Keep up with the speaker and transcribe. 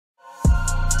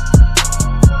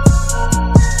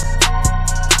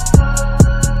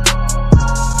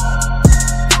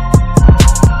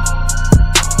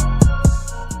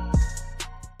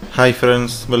Hi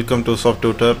friends, welcome to Soft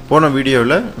Tutor. போன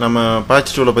வீடியோவில் நம்ம patch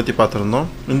tool பற்றி பார்த்துருந்தோம்.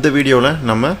 இந்த வீடியோவில்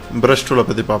நம்ம brush tool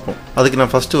பற்றி பார்ப்போம். அதுக்கு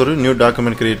நான் ஃபஸ்ட்டு ஒரு நியூ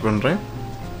டாக்குமெண்ட் கிரியேட் பண்ணுறேன்.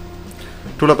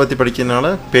 டூலை பற்றி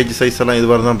படிக்கிறதுனால பேஜ் சைஸ் எல்லாம் இது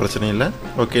வரதான் பிரச்சனை இல்லை.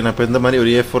 ஓகே, நான் இப்போ இந்த மாதிரி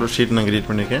ஒரு A4 ஷீட் நான் கிரியேட்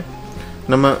பண்ணியிருக்கேன்.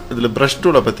 நம்ம இதில் brush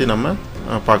tool பற்றி நம்ம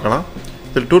பார்க்கலாம்.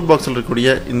 இதில் டூல் பாக்ஸில்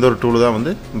இருக்கக்கூடிய இந்த ஒரு டூல் தான்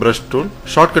வந்து brush tool.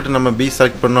 ஷார்ட்கட் நம்ம B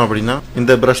செலக்ட் பண்ணோம் அப்படின்னா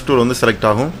இந்த brush tool வந்து செலக்ட்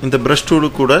ஆகும். இந்த brush tool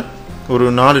கூட ஒரு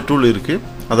 4 டூல் இருக்குது.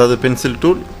 அதாவது pencil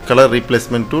tool, colour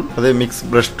replacement tool, அதே மிக்ஸ்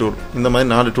ப்ரஷ் டூல், இந்த மாதிரி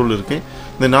 4 டூல் இருக்குது.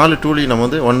 இந்த 4 டூலையும் நம்ம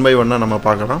வந்து 1 by 1 நம்ம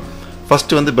பார்க்கலாம்.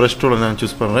 ஃபஸ்ட்டு வந்து ப்ரஷ் டூலை நான்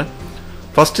சூஸ் பண்ணுறேன்.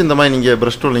 ஃபஸ்ட்டு இந்த மாதிரி நீங்கள்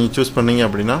ப்ரஷ் டூல் நீங்கள் சூஸ் பண்ணீங்க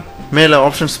அப்படின்னா மேலே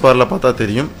ஆப்ஷன்ஸ் பாரில் பார்த்தா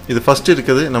தெரியும். இது ஃபஸ்ட்டு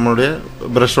இருக்குது நம்மளுடைய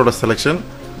ப்ரஷோட செலெக்ஷன்.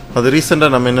 அது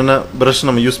ரீசெண்டாக நம்ம என்னென்ன ப்ரஷ்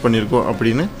நம்ம யூஸ் பண்ணியிருக்கோம்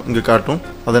அப்படின்னு இங்கே காட்டும்.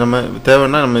 அதை நம்ம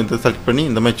தேவைன்னா நம்ம இதை செலக்ட் பண்ணி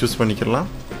இந்த மாதிரி சூஸ் பண்ணிக்கலாம்.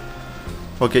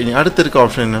 ஓகே, இனி அடுத்து இருக்க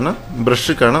ஆப்ஷன் என்னென்னா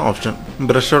ப்ரஷ்ஷுக்கான ஆப்ஷன்.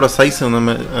 ப்ரஷ்ஷோட சைஸ்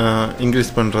நம்ம இன்க்ரீஸ்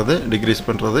பண்ணுறது, டிக்ரீஸ்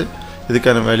பண்ணுறது,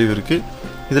 இதுக்கான வேல்யூ இருக்குது.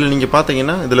 இதில் நீங்கள்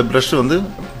பார்த்தீங்கன்னா இதில் ப்ரஷ் வந்து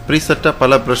ப்ரீசெட்டாக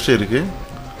பல ப்ரஷ் இருக்குது.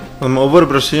 நம்ம ஒவ்வொரு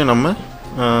ப்ரஷ்ஷையும் நம்ம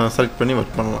செலக்ட் பண்ணி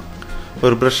ஒர்க் பண்ணலாம்.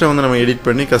 ஒரு ப்ரஷ்ஷை வந்து நம்ம எடிட்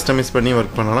பண்ணி கஸ்டமைஸ் பண்ணி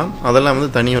ஒர்க் பண்ணலாம். அதெல்லாம்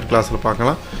வந்து தனி ஒரு கிளாஸில்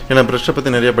பார்க்கலாம். ஏன்னா ப்ரஷ்ஷை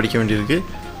பற்றி நிறையா படிக்க வேண்டியிருக்கு.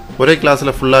 ஒரே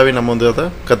கிளாஸில் ஃபுல்லாகவே நம்ம வந்து அதை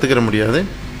கற்றுக்கிற முடியாது.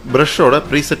 ப்ரஷ்ஷோட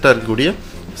ப்ரீசெட்டாக இருக்கக்கூடிய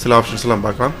சில ஆப்ஷன்ஸ்லாம்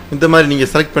பார்க்கலாம். இந்த மாதிரி நீங்கள்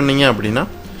செலக்ட் பண்ணீங்க அப்படின்னா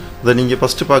அதை நீங்கள்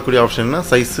ஃபஸ்ட்டு பார்க்கக்கூடிய ஆப்ஷன்னா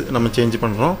சைஸு நம்ம சேஞ்ச்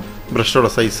பண்ணுறோம். ப்ரஷ்ஷோட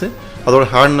சைஸு, அதோட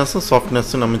ஹார்ட்னஸும்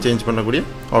சாஃப்ட்னஸும் நம்ம சேஞ்ச் பண்ணக்கூடிய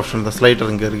ஆப்ஷன் தான்.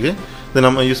 ஸ்லைடர் இங்கே இருக்குது. இதை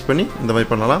நம்ம யூஸ் பண்ணி இந்த மாதிரி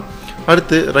பண்ணலாம்.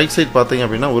 அடுத்து ரைட் சைட் பார்த்தீங்க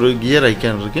அப்படின்னா ஒரு கியர்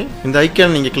ஐக்கான் இருக்குது. இந்த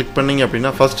ஐக்கான் நீங்கள் கிளிக் பண்ணிங்க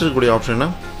அப்படின்னா ஃபஸ்ட்டு இருக்கக்கூடிய ஆப்ஷன்னா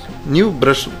நியூ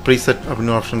ப்ரஷ் ப்ரீசெட்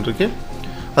அப்படின்னு ஆப்ஷன் இருக்குது.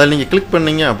 அதில் நீங்கள் கிளிக்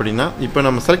பண்ணிங்க அப்படின்னா இப்போ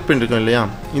நம்ம செலக்ட் பண்ணியிருக்கோம் இல்லையா,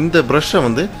 இந்த ப்ரஷ்ஷை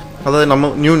வந்து அதாவது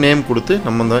நம்ம நியூ நேம் கொடுத்து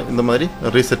நம்ம இந்த மாதிரி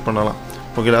ரீசெட் பண்ணலாம்.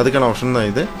 ஓகே, அதுக்கான ஆப்ஷன் தான்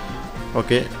இது.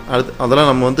 ஓகே, அதெல்லாம்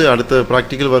நம்ம வந்து அடுத்த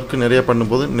ப்ராக்டிக்கல் ஒர்க்கு நிறைய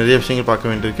பண்ணும்போது நிறைய விஷயங்கள்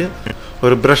பார்க்க வேண்டியிருக்கு.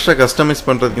 ஒரு ப்ரஷ்ஷை கஸ்டமைஸ்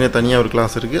பண்ணுறதுக்குனே தனியாக ஒரு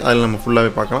கிளாஸ் இருக்குது. அதில் நம்ம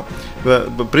ஃபுல்லாகவே பார்க்கலாம்.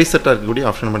 இப்போ ப்ரீசெட்டாக இருக்கக்கூடிய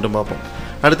ஆப்ஷன் மட்டும் பார்ப்போம்.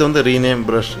 அடுத்து வந்து ரீநேம்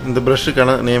ப்ரஷ். இந்த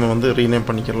ப்ரஷ்ஷுக்கான நேமை வந்து ரீநேம்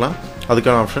பண்ணிக்கலாம்.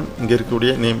 அதுக்கான ஆப்ஷன் இங்கே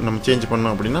இருக்கக்கூடிய நேம் நம்ம சேஞ்ச்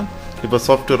பண்ணோம் அப்படின்னா இப்போ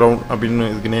சாஃப்ட் ரவுண்ட் அப்படின்னு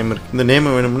இதுக்கு நேம் இருக்குது. இந்த நேமை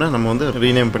வேணும்னா நம்ம வந்து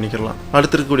ரீநேம் பண்ணிக்கலாம்.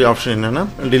 அடுத்து இருக்கக்கூடிய ஆப்ஷன் என்னென்னா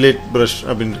டிலீட் ப்ரஷ்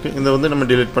அப்படின்னு இருக்குது. இதை வந்து நம்ம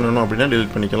டிலீட் பண்ணணும் அப்படின்னா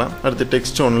டிலீட் பண்ணிக்கலாம். அடுத்து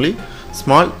டெக்ஸ்ட் ஒன்லி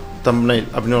ஸ்மால் தம்ப்நெயில்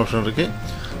அப்படின்னு ஆப்ஷன் இருக்குது.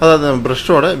 அதாவது நம்ம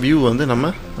ப்ரஷ்ஷோட வியூ வந்து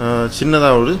நம்ம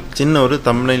சின்னதாக சின்ன ஒரு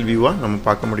தம்ப்நெயில் வியூவாக நம்ம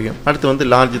பார்க்க முடியும். அடுத்து வந்து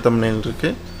லார்ஜ் தம்ப்நெயில்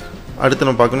இருக்குது. அடுத்து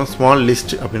நம்ம பார்க்கணும் ஸ்மால்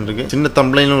லிஸ்ட் அப்படின்னு இருக்குது. சின்ன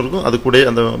தம்ப்நெயிலும் இருக்கும், அது கூட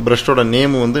அந்த ப்ரஷ்ஷோட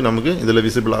நேமும் வந்து நமக்கு இதில்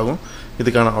விசிபிள் ஆகும்.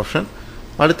 இதுக்கான ஆப்ஷன்.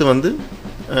 அடுத்து வந்து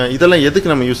இதெல்லாம் எதுக்கு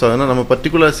நம்ம யூஸ் ஆகுதுன்னா நம்ம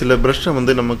பர்டிகுலர் சில ப்ரஷ்ஷை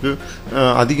வந்து நமக்கு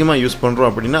அதிகமாக யூஸ் பண்ணுறோம்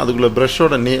அப்படின்னா அதுக்குள்ள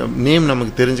ப்ரஷ்ஷோட நேம்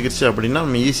நமக்கு தெரிஞ்சுக்கிடுச்சு அப்படின்னா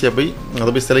நம்ம ஈஸியாக போய் அதை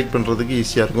போய் செலக்ட் பண்ணுறதுக்கு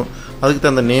ஈஸியாக இருக்கும். அதுக்கு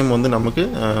தான் அந்த நேம் வந்து நமக்கு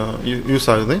யூஸ்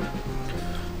ஆகுது.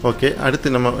 ஓகே,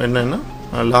 அடுத்து நம்ம என்னென்னா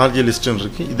லார்ஜ் லிஸ்ட்டுன்னு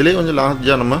இருக்குது. இதிலே கொஞ்சம்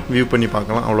லார்ஜாக நம்ம வியூ பண்ணி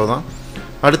பார்க்கலாம், அவ்வளோதான்.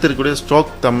 அடுத்து இருக்கக்கூடிய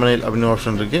ஸ்ட்ரோக் தம்ப்நெயில் அப்படின்னு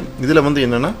ஆப்ஷன் இருக்குது. இதில் வந்து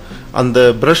என்னென்னா அந்த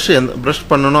ப்ரஷ்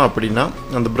பண்ணணும் அப்படின்னா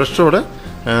அந்த ப்ரஷ்ஷோட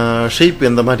ஷேப்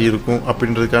எந்த மாதிரி இருக்கும்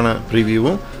அப்படின்றதுக்கான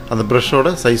ப்ரிவியூவும் அந்த ப்ரஷ்ஷோட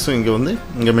சைஸும்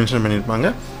இங்கே மென்ஷன் பண்ணியிருப்பாங்க.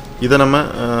 இதை நம்ம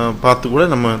பார்த்து கூட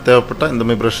நம்ம தேவைப்பட்டால் இந்த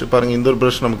மாதிரி ப்ரஷ் பாருங்கள், இந்த ஒரு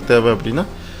ப்ரஷ் நமக்கு தேவை அப்படின்னா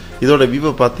இதோட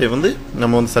வியூவை பார்த்தே வந்து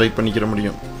நம்ம வந்து செலக்ட் பண்ணிக்கிற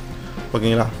முடியும்.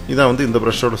 ஓகேங்களா, இதான் வந்து இந்த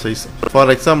ப்ரஷ்ஷோட சைஸ்.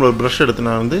 ஃபார் எக்ஸாம்பிள் ஒரு ப்ரஷ் எடுத்து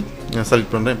நான் வந்து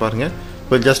செலக்ட் பண்ணுறேன். பாருங்கள்,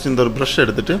 இப்போ ஜஸ்ட் இந்த ஒரு ப்ரஷ்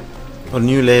எடுத்துகிட்டு ஒரு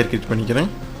நியூ லேயர் கிரியேட் பண்ணிக்கிறேன்.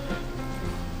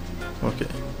 ஓகே,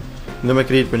 இந்த மாதிரி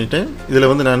க்ரியேட் பண்ணிவிட்டேன்.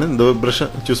 இதில் வந்து நான் இந்த ப்ரஷ்ஷை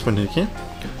சூஸ் பண்ணியிருக்கேன்.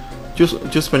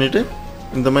 சூஸ் பண்ணிவிட்டு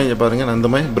இந்த மாதிரி பாருங்கள், நான் இந்த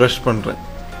மாதிரி ப்ரஷ் பண்ணுறேன்.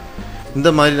 இந்த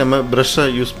மாதிரி நம்ம ப்ரஷ்ஷை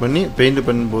யூஸ் பண்ணி பெயிண்ட்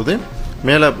பண்ணும்போது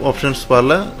மேலே ஆப்ஷன்ஸ்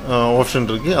பாரில் ஆப்ஷன்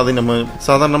இருக்குது. அதை நம்ம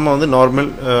சாதாரணமாக வந்து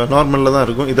நார்மலில் தான்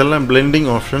இருக்கும். இதெல்லாம்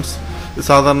பிளெண்டிங் ஆப்ஷன்ஸ்.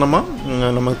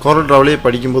 சாதாரணமாக நம்ம கோரல் ட்ராவிலே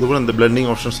படிக்கும்போது கூட இந்த பிளெண்டிங்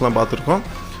ஆப்ஷன்ஸ்லாம் பார்த்துருக்கோம்.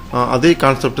 அதே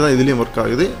கான்செப்ட் தான் இதுலேயும் ஒர்க்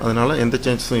ஆகுது. அதனால் எந்த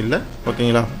சேஞ்சஸும் இல்லை.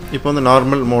 ஓகேங்களா, இப்போ வந்து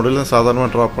நார்மல் மாடலில் சாதாரணமாக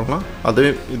ட்ரா பண்ணலாம். அதுவே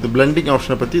இது பிளெண்டிங்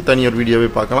ஆப்ஷனை பற்றி தனி ஒரு வீடியோவே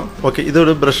பார்க்கலாம். ஓகே,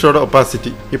 இதோட ப்ரஷ்ஷோட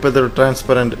ஒப்பாசிட்டி, இப்போ இதோட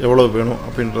டிரான்ஸ்பரண்ட் எவ்வளோ வேணும்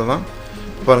அப்படின்றதான்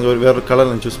பாருங்கள். ஒரு வேறு கலர்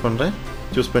நான் சூஸ் பண்ணுறேன்.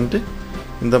 சூஸ் பண்ணிட்டு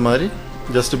இந்த மாதிரி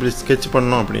ஜஸ்ட் இப்படி ஸ்கெட்ச்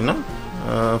பண்ணோம் அப்படின்னா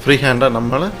ஃப்ரீ ஹேண்டாக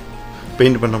நம்மளால்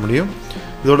பெயிண்ட் பண்ண முடியும்.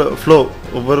 இதோட ஃப்ளோ,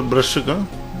 ஒவ்வொரு ப்ரஷ்ஷுக்கும்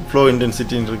ஃப்ளோ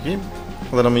இன்டென்சிட்டின்னு இருக்குது.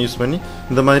 அதை நம்ம யூஸ் பண்ணி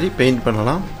இந்த மாதிரி பெயிண்ட்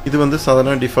பண்ணலாம். இது வந்து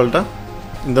சாதாரண டிஃபால்ட்டாக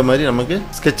இந்த மாதிரி நமக்கு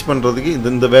ஸ்கெட்ச் பண்ணுறதுக்கு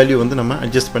இந்த வேல்யூ வந்து நம்ம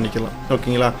அட்ஜஸ்ட் பண்ணிக்கலாம்.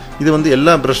 ஓகேங்களா, இது வந்து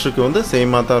எல்லா ப்ரஷ்ஷுக்கும் வந்து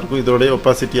சேமாக தான் இருக்கும். இதோட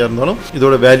ஒப்பாசிட்டியாக இருந்தாலும்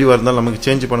இதோட வேல்யூவாக இருந்தாலும் நமக்கு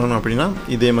சேஞ்ச் பண்ணணும் அப்படின்னா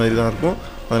இதே மாதிரி தான் இருக்கும்.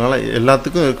 அதனால்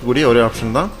எல்லாத்துக்கும் இருக்கக்கூடிய ஒரே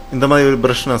ஆப்ஷன் தான். இந்த மாதிரி ஒரு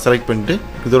ப்ரஷ் நான் செலக்ட் பண்ணிவிட்டு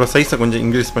இதோட சைஸை கொஞ்சம்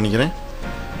இன்க்ரீஸ் பண்ணிக்கிறேன்.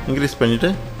 இன்க்ரீஸ் பண்ணிவிட்டு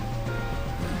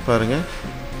பாருங்கள்,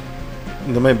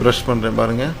 இந்த மாதிரி ப்ரஷ் பண்ணுறேன்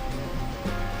பாருங்கள்.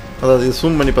 அதாவது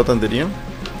ஜூம் பண்ணி பார்த்தா தெரியும்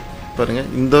பாருங்கள்.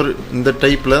 இந்த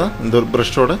டைப்பில் தான் இந்த ஒரு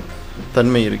ப்ரஷ்ஷோட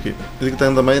தன்மை இருக்குது. இதுக்கு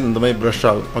தகுந்த மாதிரி இந்த மாதிரி ப்ரஷ்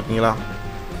ஆகும். ஓகேங்களா,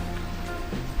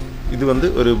 இது வந்து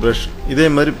ஒரு ப்ரஷ். இதே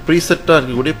மாதிரி ப்ரீசெட்டாக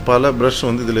இருக்கக்கூடிய பல ப்ரஷ்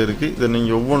வந்து இதில் இருக்குது. இதை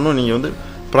நீங்கள் ஒவ்வொன்றும் நீங்கள் வந்து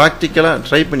ப்ராக்டிக்கலாக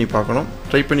ட்ரை பண்ணி பார்க்கணும்.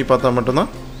 ட்ரை பண்ணி பார்த்தா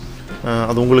மட்டும்தான்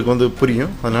அது உங்களுக்கு வந்து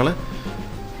புரியும். அதனால்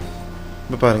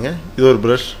இப்போ பாருங்கள், இது ஒரு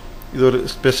ப்ரஷ், இது ஒரு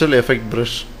ஸ்பெஷல் எஃபெக்ட்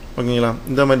ப்ரஷ். ஓகேங்களா?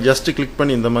 இந்த மாதிரி ஜஸ்ட்டு கிளிக்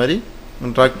பண்ணி இந்த மாதிரி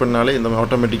ட்ராக் பண்ணாலே இந்த மாதிரி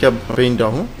ஆட்டோமேட்டிக்காக பெயிண்ட்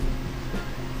ஆகும்.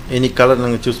 எனி கலர்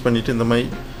நாங்கள் சூஸ் பண்ணிவிட்டு இந்த மாதிரி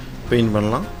பெயிண்ட்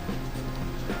பண்ணலாம்.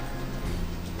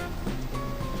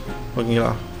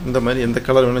 ஓகேங்களா? இந்த மாதிரி எந்த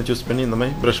கலர் வேணால் சூஸ் பண்ணி இந்த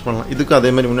மாதிரி ப்ரஷ் பண்ணலாம். இதுக்கும் அதே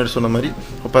மாதிரி முன்னாடி சொன்ன மாதிரி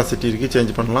ஒப்பாசிட்டி இருக்குது,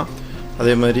 சேஞ்ச் பண்ணலாம்.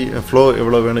 அதே மாதிரி ஃப்ளோ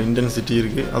எவ்வளோ வேணும், இன்டென்சிட்டி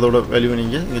இருக்குது, அதோட வேல்யூவை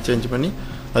நீங்கள் இங்கே சேஞ்ச் பண்ணி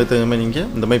அதுக்கு தகுந்த மாதிரி நீங்கள்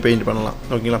இந்த மாதிரி பெயிண்ட் பண்ணலாம்.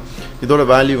 ஓகேங்களா? இதோட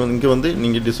வேல்யூ வந்து இங்கே வந்து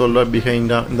நீங்கள் டிசோல்வாக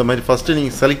பிஹைண்டாக இந்த மாதிரி ஃபஸ்ட்டு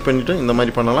நீங்கள் செலக்ட் பண்ணிவிட்டு இந்த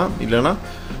மாதிரி பண்ணலாம். இல்லைனா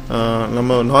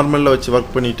நம்ம நார்மலில் வச்சு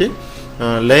ஒர்க் பண்ணிவிட்டு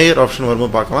லேயர் ஆப்ஷன்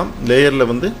வரும்போது பார்க்கலாம். லேயரில்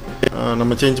வந்து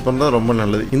நம்ம சேஞ்ச் பண்ணுறது ரொம்ப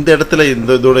நல்லது. இந்த இடத்துல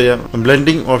இதோடைய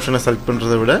பிளெண்டிங் ஆப்ஷனை செலக்ட்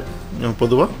பண்ணுறதை விட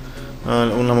பொதுவாக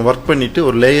நம்ம ஒர்க் பண்ணிவிட்டு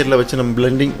ஒரு லேயரில் வச்சு நம்ம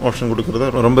பிளெண்டிங் ஆப்ஷன் கொடுக்குறது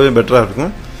ரொம்பவே பெட்டராக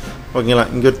இருக்கும். ஓகேங்களா?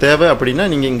 இங்கே தேவை அப்படின்னா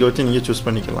நீங்கள் இங்கே வச்சு நீங்கள் சூஸ்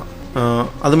பண்ணிக்கலாம்.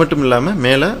 அது மட்டும் இல்லாமல்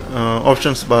மேலே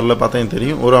ஆப்ஷன்ஸ் பாரில் பார்த்தா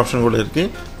தெரியும், ஒரு ஆப்ஷன் கூட இருக்குது.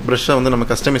 ப்ரஷ்ஷை வந்து நம்ம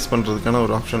கஸ்டமைஸ் பண்ணுறதுக்கான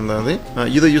ஒரு ஆப்ஷன் தான் அது.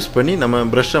 இதை யூஸ் பண்ணி நம்ம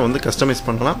ப்ரஷ்ஷை வந்து கஸ்டமைஸ்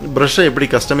பண்ணலாம். ப்ரஷ்ஷை எப்படி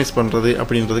கஸ்டமைஸ் பண்ணுறது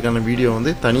அப்படின்றதுக்கான வீடியோ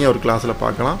வந்து தனியாக ஒரு கிளாஸில்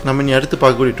பார்க்கலாம். நம்ம இனி அடுத்து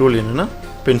பார்க்கக்கூடிய டூல் என்னென்னா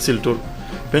பென்சில் டூல்.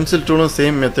 பென்சில் டூலும்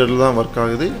சேம் மெத்தடில் தான் ஒர்க்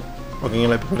ஆகுது.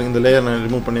 ஓகேங்களா? இப்போ பாருங்கள், இந்த லேயர் நான்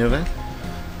ரிமூவ் பண்ணிடுறேன்.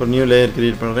 ஒரு நியூ லேயர்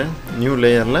க்ரியேட் பண்ணுறேன். நியூ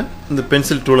லேயரில் இந்த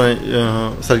பென்சில் டூலை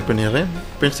செலக்ட் பண்ணிடுறேன்.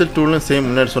 பென்சில் டூலும் சேம்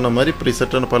முன்னாடி சொன்ன மாதிரி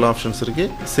ப்ரீசெட்டான பல ஆப்ஷன்ஸ் இருக்குது.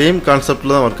 சேம்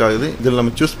கான்செப்டில் தான் ஒர்க் ஆகுது. இதில்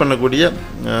நம்ம சூஸ் பண்ணக்கூடிய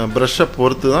ப்ரஷ்ஷை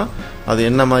பொறுத்து தான் அது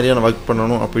என்ன மாதிரியான ஒர்க்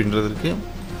பண்ணணும் அப்படின்றது இருக்குது.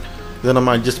 இதை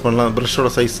நம்ம அட்ஜஸ்ட் பண்ணலாம்.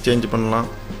 ப்ரஷ்ஷோட சைஸ் சேஞ்ச் பண்ணலாம்.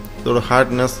 இதோட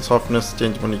ஹார்ட்னஸ், சாஃப்ட்னஸ்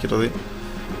சேஞ்ச் பண்ணிக்கிறது.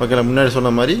 ஓகேங்களா? முன்னாடி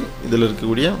சொன்ன மாதிரி இதில்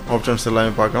இருக்கக்கூடிய ஆப்ஷன்ஸ்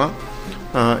எல்லாமே பார்க்கலாம்.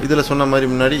 இதில் சொன்ன மாதிரி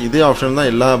முன்னாடி இதே ஆப்ஷன் தான்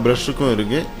எல்லா ப்ரஷ்ஷுக்கும்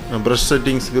இருக்குது. ப்ரஷ்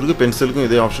செட்டிங்ஸுக்கு இருக்குது, பென்சிலுக்கும்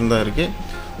இதே ஆப்ஷன் தான் இருக்குது.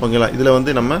 ஓகேங்களா? இதில்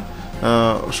வந்து நம்ம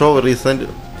ஷோ ரீசெண்ட்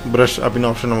ப்ரஷ் அப்படின்னு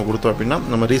ஆப்ஷன் நம்ம கொடுத்தோம் அப்படின்னா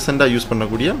நம்ம ரீசெண்டாக யூஸ்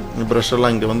பண்ணக்கூடிய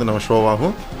ப்ரஷ்ஷெல்லாம் இங்கே வந்து நம்ம ஷோ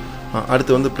ஆகும்.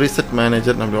 அடுத்து வந்து ப்ரீசெட்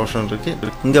மேனேஜர் நம்ம ஆப்ஷன் இருக்குது.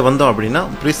 இங்கே வந்தோம் அப்படின்னா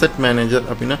ப்ரீசெட் மேனேஜர்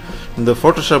அப்படின்னா இந்த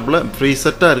ஃபோட்டோஷாப்பில்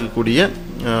ப்ரீசெட்டாக இருக்கக்கூடிய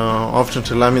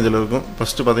ஆப்ஷன்ஸ் எல்லாமே இதில் இருக்கும்.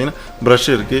 ஃபஸ்ட்டு பார்த்தீங்கன்னா ப்ரஷ்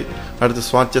இருக்குது, அடுத்து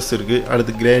ஸ்வாட்சஸ் இருக்குது,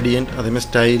 அடுத்து கிரேடியன்ட், அதேமாதிரி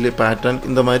ஸ்டைலு, பேட்டர்ன்,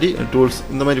 இந்த மாதிரி டூல்ஸ்,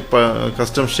 இந்த மாதிரி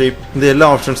கஸ்டம் ஷேப், இந்த எல்லா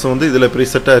ஆப்ஷன்ஸும் வந்து இதில்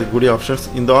ப்ரீசெட்டாக இருக்கக்கூடிய ஆப்ஷன்ஸ்.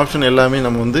 இந்த ஆப்ஷன் எல்லாமே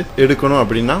நம்ம வந்து எடுக்கணும்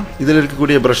அப்படின்னா இதில்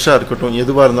இருக்கக்கூடிய ப்ரஷ்ஷாக இருக்கட்டும்,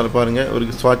 எதுவாக இருந்தாலும் பாருங்கள்,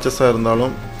 ஒரு ஸ்வாட்சஸாக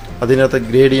இருந்தாலும் அதே நேரத்தில்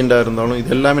கிரேடியண்டாக இருந்தாலும் இது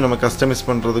எல்லாமே நம்ம கஸ்டமைஸ்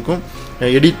பண்ணுறதுக்கும்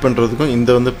எடிட் பண்ணுறதுக்கும் இந்த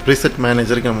வந்து ப்ரீசெட்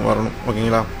மேனேஜருக்கு நம்ம வரணும்.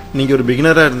 ஓகேங்களா? நீங்கள் ஒரு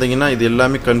பிகினராக இருந்தீங்கன்னா இது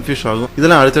எல்லாமே கன்ஃபியூஸ் ஆகும்.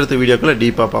 இதெல்லாம் அடுத்தடுத்த வீடியோக்களை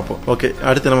டீப்பாக பார்ப்போம். ஓகே,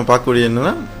 அடுத்து நம்ம பார்க்கக்கூடிய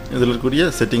என்னென்னா இதில்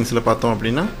இருக்கக்கூடிய செட்டிங்ஸில் பார்த்தோம்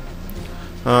அப்படின்னா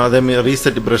அதேமாதிரி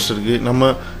ரீசெட் ப்ரஷ் இருக்குது. நம்ம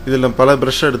இதில் பல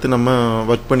ப்ரஷ்ஷை எடுத்து நம்ம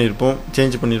ஒர்க் பண்ணியிருப்போம்,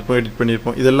 சேஞ்ச் பண்ணியிருப்போம், எடிட்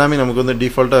பண்ணியிருப்போம். இது எல்லாமே நமக்கு வந்து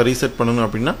டிஃபால்ட்டாக ரீசெட் பண்ணணும்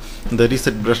அப்படின்னா இந்த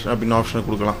ரீசெட் ப்ரஷ் அப்படின்னு ஆப்ஷனை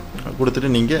கொடுக்கலாம். கொடுத்துட்டு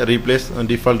நீங்கள் ரீப்ளேஸ்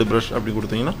டிஃபால்ட் ப்ரஷ் அப்படி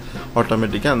கொடுத்தீங்கன்னா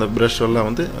ஆட்டோமேட்டிக்காக அந்த ப்ரஷ் எல்லாம்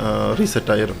வந்து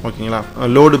ரீசெட் ஆகிடும். ஓகேங்களா?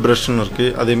 லோடு ப்ரஷ்ன்னு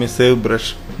இருக்குது, அதேமாதிரி சேவ் ப்ரஷ்.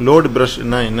 லோடு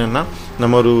ப்ரஷ்னா என்னென்னா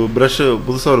நம்ம ஒரு ப்ரஷ்ஷு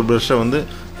புதுசாக ஒரு ப்ரஷ்ஷை வந்து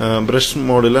ப்ரஷ்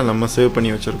மோடில் நம்ம சேவ் பண்ணி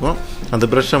வச்சுருக்கோம். அந்த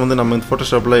ப்ரஷ்ஷை வந்து நம்ம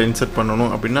ஃபோட்டோஷாப்பில் இன்சர்ட்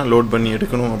பண்ணணும் அப்படின்னா லோட் பண்ணி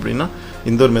எடுக்கணும் அப்படின்னா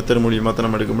இந்த ஒரு மெத்தட் மூலியமாக தான்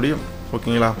நம்ம எடுக்க முடியும்.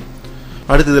 ஓகேங்களா?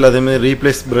 அடுத்து இதில் அதேமாதிரி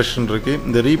ரீப்ளேஸ் ப்ரஷ்ன்னு இருக்குது.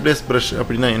 இந்த ரீப்ளேஸ் ப்ரஷ்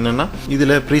அப்படின்னா என்னென்னா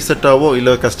இதில் ப்ரீசெட்டாவோ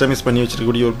இல்லை கஸ்டமைஸ் பண்ணி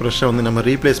வச்சுருக்கக்கூடிய ஒரு ப்ரஷ்ஷை வந்து நம்ம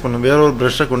ரீப்ளேஸ் பண்ணணும், வேற ஒரு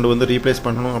ப்ரஷ்ஷை கொண்டு வந்து ரீப்ளேஸ்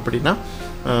பண்ணணும் அப்படின்னா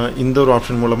இந்த ஒரு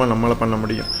ஆப்ஷன் மூலமாக நம்மளால் பண்ண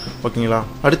முடியும். ஓகேங்களா?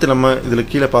 அடுத்து நம்ம இதில்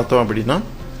கீழே பார்த்தோம் அப்படின்னா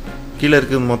கீழே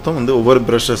இருக்கிறது மொத்தம் வந்து ஒவ்வொரு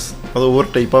ப்ரஷஸ், அது ஒவ்வொரு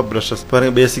டைப் ஆஃப் ப்ரஷஸ்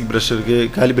பாருங்கள். பேசிக் ப்ரஷ் இருக்குது,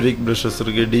 காலிபரிக் ப்ரஷஸ்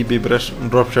இருக்குது, DP brush,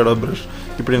 drop shadow brush,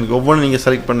 இப்படி எனக்கு ஒவ்வொன்றும் நீங்கள்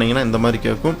செலக்ட் பண்ணிங்கன்னா இந்த மாதிரி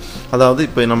கேட்கும். அதாவது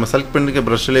இப்போ நம்ம செலக்ட் பண்ணிருக்க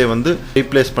ப்ரஷ்லேயே வந்து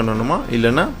ரீப்ளேஸ் பண்ணணுமா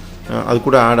இல்லைன்னா அது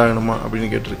கூட ஆட் ஆகணுமா அப்படின்னு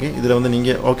கேட்டிருக்கேன். இதில் வந்து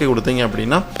நீங்கள் ஓகே கொடுத்தீங்க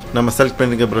அப்படின்னா நம்ம செலக்ட்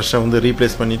பண்ணிருக்க ப்ரஷ்ஷை வந்து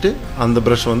ரீப்ளேஸ் பண்ணிவிட்டு அந்த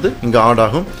ப்ரஷ் வந்து இங்கே ஆட்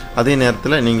ஆகும். அதே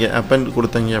நேரத்தில் நீங்கள் அப்பெண்ட்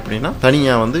கொடுத்தீங்க அப்படின்னா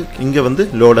தனியாக வந்து இங்கே வந்து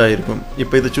லோடாக இருக்கும்.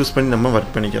 இப்போ இதை சூஸ் பண்ணி நம்ம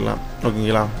ஒர்க் பண்ணிக்கலாம்.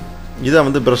 ஓகேங்களா? இதான்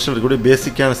வந்து ப்ரஷ்ஷில் இருக்கக்கூடிய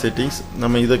பேசிக்கான செட்டிங்ஸ்.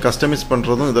 நம்ம இதை கஸ்டமைஸ்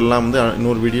பண்ணுறதும் இதெல்லாம் வந்து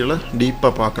இன்னொரு வீடியோவில்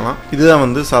டீப்பாக பார்க்கலாம். இதுதான்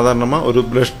வந்து சாதாரணமாக ஒரு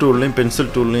ப்ரஷ் டூல்லையும்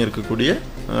பென்சில் டூல்லையும் இருக்கக்கூடிய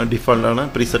டிஃபால்ட்டான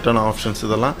ப்ரீசெட்டான ஆப்ஷன்ஸ்.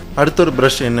 இதெல்லாம் அடுத்த ஒரு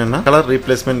ப்ரஷ் என்னென்னா கலர்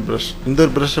ரீப்ளேஸ்மெண்ட் ப்ரஷ். இந்த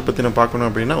ஒரு ப்ரஷ்ஷை பற்றி நான் பார்க்கணும்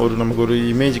அப்படின்னா நமக்கு ஒரு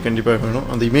இமேஜ் கண்டிப்பாக வேணும்.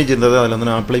 அந்த இமேஜ் இருந்தால் அதில் வந்து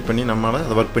நான் அப்ளை பண்ணி நம்மளால்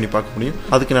அதை ஒர்க் பண்ணி பார்க்க முடியும்.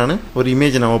 அதுக்கு நான் ஒரு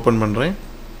இமேஜை நான் ஓப்பன் பண்ணுறேன்.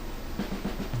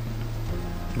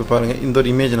 இப்போ பாருங்கள், இந்த ஒரு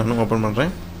இமேஜ் நான் ஓப்பன்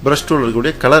பண்ணுறேன். ப்ரஷ் டூல்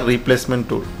இருக்கக்கூடிய கலர் ரீப்ளேஸ்மெண்ட்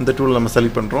டூல், இந்த டூல் நம்ம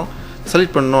செலக்ட் பண்ணுறோம்.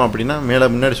 செலக்ட் பண்ணோம் அப்படின்னா மேலே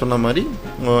முன்னாடி சொன்ன மாதிரி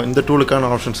இந்த டூலுக்கான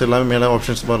ஆப்ஷன்ஸ் எல்லாமே மேலே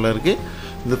ஆப்ஷன்ஸ் பாரில் இருக்குது.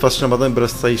 இது ஃபஸ்ட் நம்ம பார்த்தா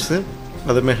ப்ரஷ் சைஸு,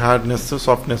 அதேமாதிரி ஹார்ட்னஸ்ஸு,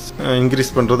 சாஃப்ட்னஸ், இன்க்ரீஸ்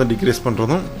பண்ணுறதும் டிக்ரீஸ்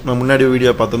பண்ணுறதும். நம்ம முன்னாடி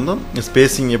வீடியோ பார்த்துருந்தோம்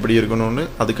ஸ்பேசிங் எப்படி இருக்கணும்னு,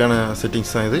 அதுக்கான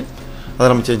செட்டிங்ஸ் தான் இது. அதை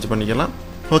நம்ம சேஞ்ச் பண்ணிக்கலாம்.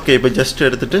 ஓகே, இப்போ ஜஸ்ட்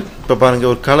எடுத்துகிட்டு இப்போ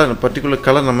பாருங்கள் ஒரு கலர் பர்டிகுலர்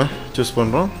கலர் நம்ம சூஸ்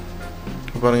பண்ணுறோம்.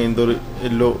 இப்போ பாருங்கள், இந்த ஒரு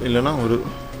எல்லோ இல்லைனா ஒரு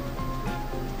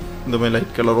இந்த மாதிரி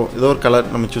லைட் கலரோ ஏதோ ஒரு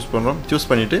கலர் நம்ம சூஸ்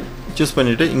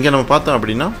பண்ணிவிட்டு இங்கே நம்ம பார்த்தோம்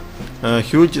அப்படின்னா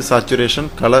ஹியூஜ் சாச்சுரேஷன்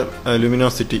கலர்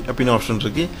லுமினாசிட்டி அப்படின்னு ஆப்ஷன்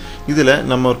இருக்குது. இதில்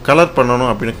நம்ம ஒரு கலர் பண்ணணும்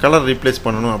அப்படின்னா கலர் ரீப்ளேஸ்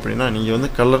பண்ணணும் அப்படின்னா நீங்கள் வந்து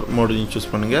கலர் மோடு நீங்கள்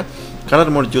சூஸ் பண்ணுங்கள்.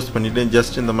 கலர் மோடு சூஸ் பண்ணிவிட்டு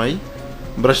ஜஸ்ட் இந்த மாதிரி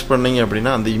ப்ரஷ் பண்ணிங்க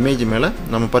அப்படின்னா அந்த இமேஜ் மேலே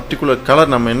நம்ம பர்டிகுலர்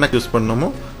கலர் நம்ம என்ன யூஸ் பண்ணணுமோ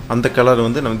அந்த கலர்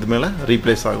வந்து நம்ம இது மேலே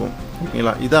ரீப்ளேஸ் ஆகும்.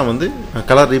 ஓகேங்களா, இதான் வந்து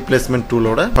கலர் ரீப்ளேஸ்மெண்ட்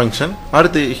டூலோட ஃபங்க்ஷன்.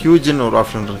 அடுத்து ஹியூஜின்னு ஒரு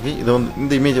ஆப்ஷன் இருக்குது. இதை வந்து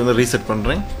இந்த இமேஜ் வந்து ரீசெட்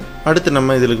பண்ணுறேன். அடுத்து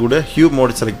நம்ம இதில் கூட ஹியூ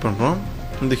மோடு செலக்ட் பண்ணுறோம்.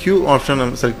 இந்த ஹியூ ஆப்ஷன்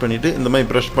நம்ம செலக்ட் பண்ணிவிட்டு இந்த மாதிரி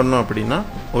ப்ரஷ் பண்ணோம் அப்படின்னா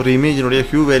ஒரு இமேஜினுடைய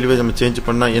ஹியூ வேல்யூவை நம்ம சேஞ்ச்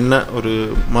பண்ணால் என்ன ஒரு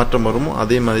மாற்றம் வருமோ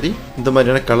அதே மாதிரி இந்த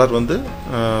மாதிரியான கலர் வந்து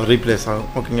ரீப்ளேஸ் ஆகும்.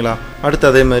 ஓகேங்களா, அடுத்து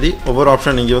அதே மாதிரி ஒவ்வொரு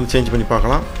ஆப்ஷன் நீங்கள் வந்து சேஞ்ச் பண்ணி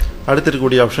பார்க்கலாம். அடுத்து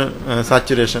இருக்கக்கூடிய ஆப்ஷன்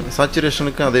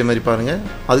சாச்சுரேஷனுக்கும் அதே மாதிரி பாருங்கள்,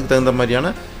 அதுக்கு தகுந்த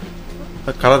மாதிரியான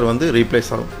கலர் வந்து ரீப்ளேஸ்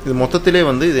ஆகும். இது மொத்தத்திலே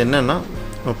வந்து இது என்னென்னா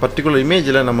பர்டிகுலர்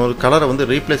இமேஜில் நம்ம ஒரு கலரை வந்து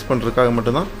ரீப்ளேஸ் பண்ணுறதுக்காக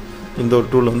மட்டும்தான் இந்த ஒரு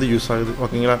டூல் வந்து யூஸ் ஆகுது.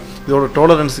 ஓகேங்களா, இதோட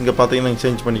டாலரன்ஸ் இங்கே பார்த்தீங்கன்னா நீங்கள்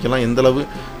சேஞ்ச் பண்ணிக்கலாம், எந்தளவு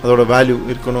அதோட வேல்யூ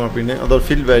இருக்கணும் அப்படின்னு. அதோட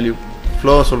ஃபில் வேல்யூ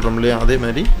ஃப்ளோவாக சொல்கிறோம் இல்லையா, அதே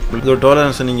மாதிரி இதோட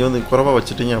டாலரன்ஸை நீங்கள் வந்து குறைவாக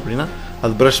வச்சுட்டீங்க அப்படின்னா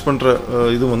அது ப்ரஷ் பண்ணுற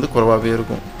இது வந்து குறைவாகவே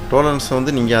இருக்கும். டாலரன்ஸை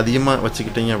வந்து நீங்கள் அதிகமாக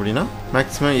வச்சுக்கிட்டீங்க அப்படின்னா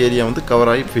மேக்ஸிமம் ஏரியா வந்து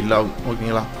கவர் ஆகி ஃபில் ஆகும்.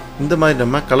 ஓகேங்களா, இந்த மாதிரி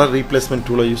நம்ம கலர் ரீப்ளேஸ்மெண்ட்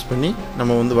டூலை யூஸ் பண்ணி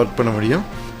நம்ம வந்து ஒர்க் பண்ண முடியும்.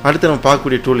 அடுத்து நம்ம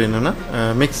பார்க்கக்கூடிய டூல் என்னென்னா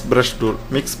மிக்ஸ்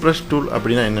ப்ரஷ் டூல்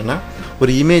அப்படின்னா என்னென்னா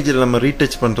ஒரு இமேஜில் நம்ம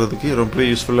ரீடச் பண்ணுறதுக்கு ரொம்ப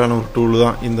யூஸ்ஃபுல்லான ஒரு டூல்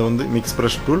தான் இந்த வந்து மிக்ஸ்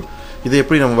ப்ரஷ் டூல். இது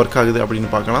எப்படி நம்ம ஒர்க் ஆகுது அப்படின்னு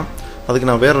பார்க்கலாம். அதுக்கு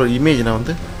நான் வேற ஒரு இமேஜ் நான்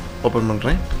வந்து ஓப்பன்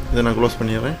பண்ணுறேன். இதை நான் க்ளோஸ்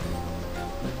பண்ணிடுறேன்.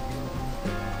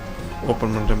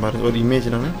 ஓப்பன் பண்ணுறேன் பாருங்கள், ஒரு இமேஜ்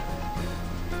நான்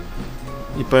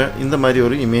இப்போ இந்த மாதிரி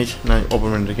ஒரு இமேஜ் நான்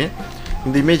ஓப்பன் பண்ணியிருக்கேன்.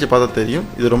 இந்த இமேஜை பார்த்தா தெரியும்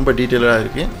இது ரொம்ப டீட்டெயிலாக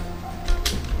இருக்குது.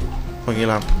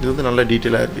 ஓகேங்களா, இது வந்து நல்ல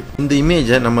டீட்டெயிலாக இருக்குது. இந்த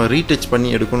இமேஜை நம்ம ரீடச் பண்ணி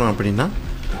எடுக்கணும் அப்படின்னா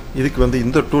இதுக்கு வந்து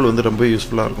இந்த டூல் வந்து ரொம்ப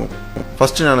யூஸ்ஃபுல்லாக இருக்கும்.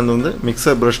 ஃபஸ்ட்டு நான் வந்து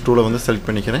மிக்சர் ப்ரஷ் டூலை வந்து செலக்ட்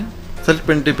பண்ணிக்கிறேன். செலக்ட்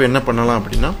பண்ணிட்டு இப்போ என்ன பண்ணலாம்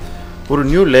அப்படின்னா ஒரு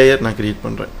நியூ லேயர் நான் க்ரியேட்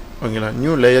பண்ணுறேன். ஓகேங்களா,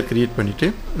 நியூ லேயர் க்ரியேட் பண்ணிவிட்டு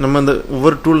நம்ம இந்த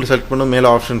ஒவ்வொரு டூல் செலக்ட் பண்ண மேலே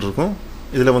ஆப்ஷன் இருக்கும்.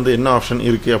 இதில் வந்து என்ன ஆப்ஷன்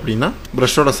இருக்குது அப்படின்னா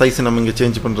ப்ரஷோட சைஸை நம்ம இங்கே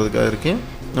சேஞ்ச் பண்ணுறதுக்காக இருக்குது.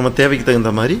 நம்ம தேவைக்கு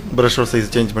தகுந்த மாதிரி ப்ரஷோட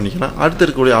சைஸ் சேஞ்ச் பண்ணிக்கலாம். அடுத்து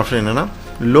இருக்கக்கூடிய ஆப்ஷன் என்னென்னா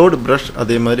லோடு ப்ரஷ்,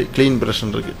 அதே மாதிரி க்ளீன்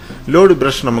ப்ரஷ்ன்னு இருக்குது. லோடு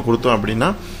ப்ரஷ் நம்ம கொடுத்தோம் அப்படின்னா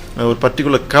ஒரு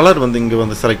பர்டிகுலர் கலர் வந்து இங்கே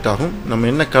வந்து செலக்ட் ஆகும். நம்ம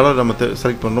என்ன கலர் நம்ம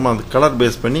செலக்ட் பண்ணுறோமோ அந்த கலர்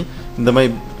பேஸ் பண்ணி இந்த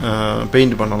மாதிரி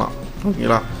பெயிண்ட் பண்ணலாம்.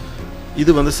 ஓகேங்களா,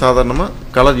 இது வந்து சாதாரணமாக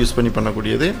கலர் யூஸ் பண்ணி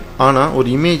பண்ணக்கூடியது. ஆனால் ஒரு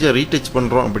இமேஜை ரீடச்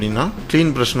பண்ணுறோம் அப்படின்னா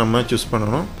க்ளீன் ப்ரஷ் நம்ம சூஸ்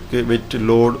பண்ணணும். வெட்,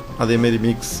 லோடு, அதேமாரி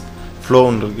மிக்ஸ்,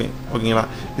 ஃப்ளோன்னு இருக்குது. ஓகேங்களா,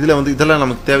 இதில் வந்து இதெல்லாம்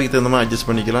நமக்கு தேவைக்கு தகுந்த மாதிரி அட்ஜஸ்ட்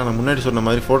பண்ணிக்கலாம். நான் முன்னாடி சொன்ன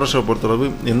மாதிரி ஃபோட்டோஷாப் பொறுத்தளவு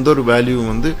எந்த ஒரு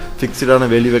வேல்யூவும் வந்து ஃபிக்ஸ்டான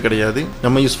வேல்யூவே கிடையாது.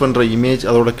 நம்ம யூஸ் பண்ணுற இமேஜ்,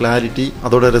 அதோட கிளாரிட்டி,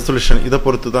 அதோட ரெசல்யூஷன் இதை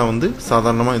பொறுத்து தான் வந்து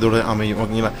சாதாரணமாக இதோட அமையும்.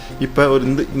 ஓகேங்களா, இப்போ ஒரு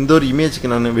இந்த ஒரு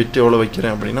இமேஜுக்கு நான் வெட்டு எவ்வளோ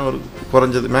வைக்கிறேன் அப்படின்னா ஒரு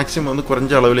குறைஞ்சது மேக்ஸிமம் வந்து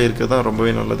குறைஞ்ச அளவில் இருக்கிறது தான்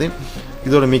ரொம்பவே நல்லது.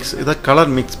 இதோட இதை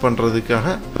கலர் மிக்ஸ் பண்ணுறதுக்காக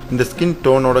இந்த ஸ்கின்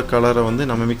டோனோட கலரை வந்து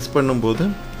நம்ம மிக்ஸ் பண்ணும்போது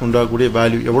உண்டாகக்கூடிய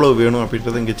வேல்யூ எவ்வளோ வேணும்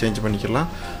அப்படின்றத இங்கே சேஞ்ச் பண்ணிக்கலாம்.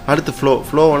 அடுத்து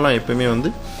ஃப்ளோவெல்லாம் எப்போயுமே வந்து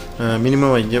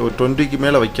மினிமம் வைங்க, ஒரு 20க்கு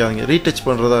மேலே வைக்காதீங்க. ரீடச்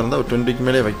பண்ணுறதா இருந்தால் ஒரு 20க்கு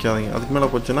மேலே வைக்காதீங்க. அதுக்கு மேலே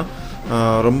போச்சுன்னா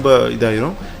ரொம்ப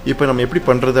இதாகிடும். இப்போ நம்ம எப்படி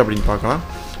பண்ணுறது அப்படின்னு பார்க்கலாம்.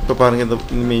 இப்போ பாருங்கள்,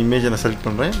 இந்த இமேஜை நான் செலக்ட்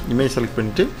பண்ணுறேன். இமேஜ் செலக்ட்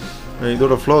பண்ணிவிட்டு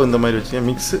இதோட ஃப்ளோ இந்த மாதிரி வச்சுக்கேன்.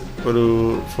 மிக்ஸு ஒரு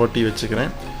 40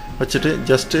 வச்சுக்கிறேன். வச்சுட்டு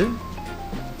ஜஸ்ட்டு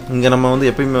இங்கே நம்ம வந்து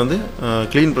எப்பயுமே வந்து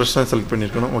க்ளீன் ப்ரஷ் தான் செலக்ட்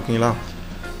பண்ணியிருக்கணும். ஓகேங்களா,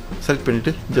 செலக்ட்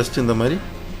பண்ணிவிட்டு ஜஸ்ட் இந்த மாதிரி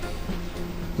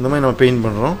நம்ம பெயிண்ட்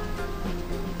பண்ணுறோம்.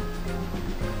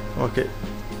 ஓகே,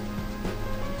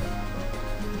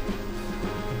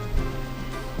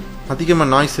 அதிகமாக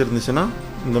நாய்ஸ் இருந்துச்சுன்னா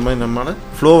இந்த மாதிரி நம்மளால்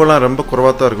ஃப்ளோவெல்லாம் ரொம்ப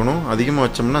குறைவாக தான் இருக்கணும். அதிகமாக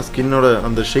வச்சோம்னா ஸ்கின்னோட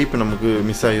அந்த ஷேப் நமக்கு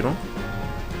மிஸ் ஆகிரும்.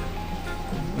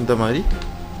 இந்த மாதிரி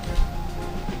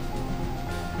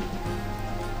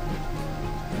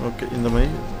ஓகே, இந்த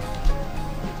மாதிரி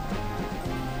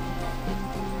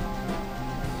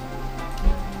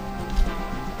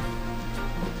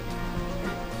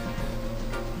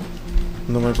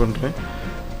பண்ணுறேன்.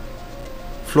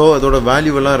 ஃப்ளோ அதோட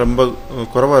வேல்யூவெல்லாம் ரொம்ப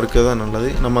குறைவாக இருக்கிறது தான் நல்லது.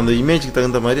 நம்ம அந்த இமேஜுக்கு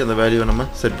தகுந்த மாதிரி அந்த வேல்யூவை நம்ம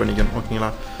செட் பண்ணிக்கணும். ஓகேங்களா,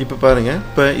 இப்போ பாருங்கள்,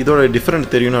 இப்போ இதோட டிஃப்ரெண்ட்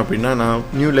தெரியணும் அப்படின்னா நான்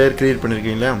நியூ லேயர் க்ரியேட்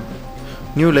பண்ணியிருக்கேன் இல்லையா,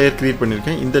 நியூ லேயர் க்ரியேட்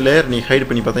பண்ணியிருக்கேன். இந்த லேயர் நீ ஹைட்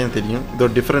பண்ணி பார்த்தா தெரியும்,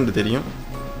 இதோட டிஃப்ரெண்ட் தெரியும்.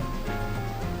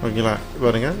 ஓகேங்களா,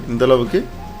 பாருங்கள் இந்த அளவுக்கு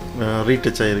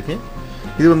ரீடச் ஆகிருக்கு.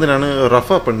 இது வந்து நான்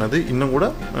ரஃபாக பண்ணது, இன்னும் கூட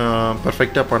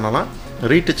பர்ஃபெக்டாக பண்ணலாம்.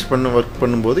 ரீடச் ஒர்க்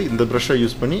பண்ணும்போது இந்த ப்ரஷ்ஷை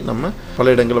யூஸ் பண்ணி நம்ம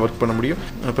பல இடங்களில் ஒர்க் பண்ண முடியும்.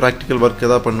 ப்ராக்டிக்கல் ஒர்க்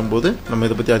எதாவது பண்ணும்போது நம்ம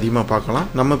இதை பற்றி அதிகமாக பார்க்கலாம்.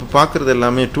 நம்ம இப்போ பார்க்குறது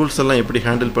எல்லாமே டூல்ஸ் எல்லாம் எப்படி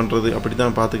ஹேண்டில் பண்ணுறது அப்படி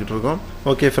தான் பார்த்துக்கிட்டு இருக்கோம்.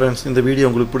 ஓகே ஃப்ரெண்ட்ஸ், இந்த வீடியோ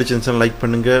உங்களுக்கு பிடிச்சிருந்துச்சுன்னா லைக்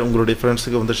பண்ணுங்கள், உங்களுடைய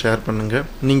ஃப்ரெண்ட்ஸுக்கு வந்து ஷேர் பண்ணுங்கள்.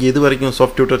 நீங்கள் இது வரைக்கும்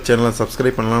சாஃப்ட் டியூட்டர் சேனலை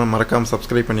சப்ஸ்கிரைப் பண்ணலாம், மறக்காமல்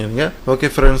சப்ஸ்கிரைப் பண்ணிடுங்க. Okay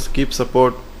friends, keep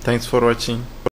support. Thanks for வாட்சிங்.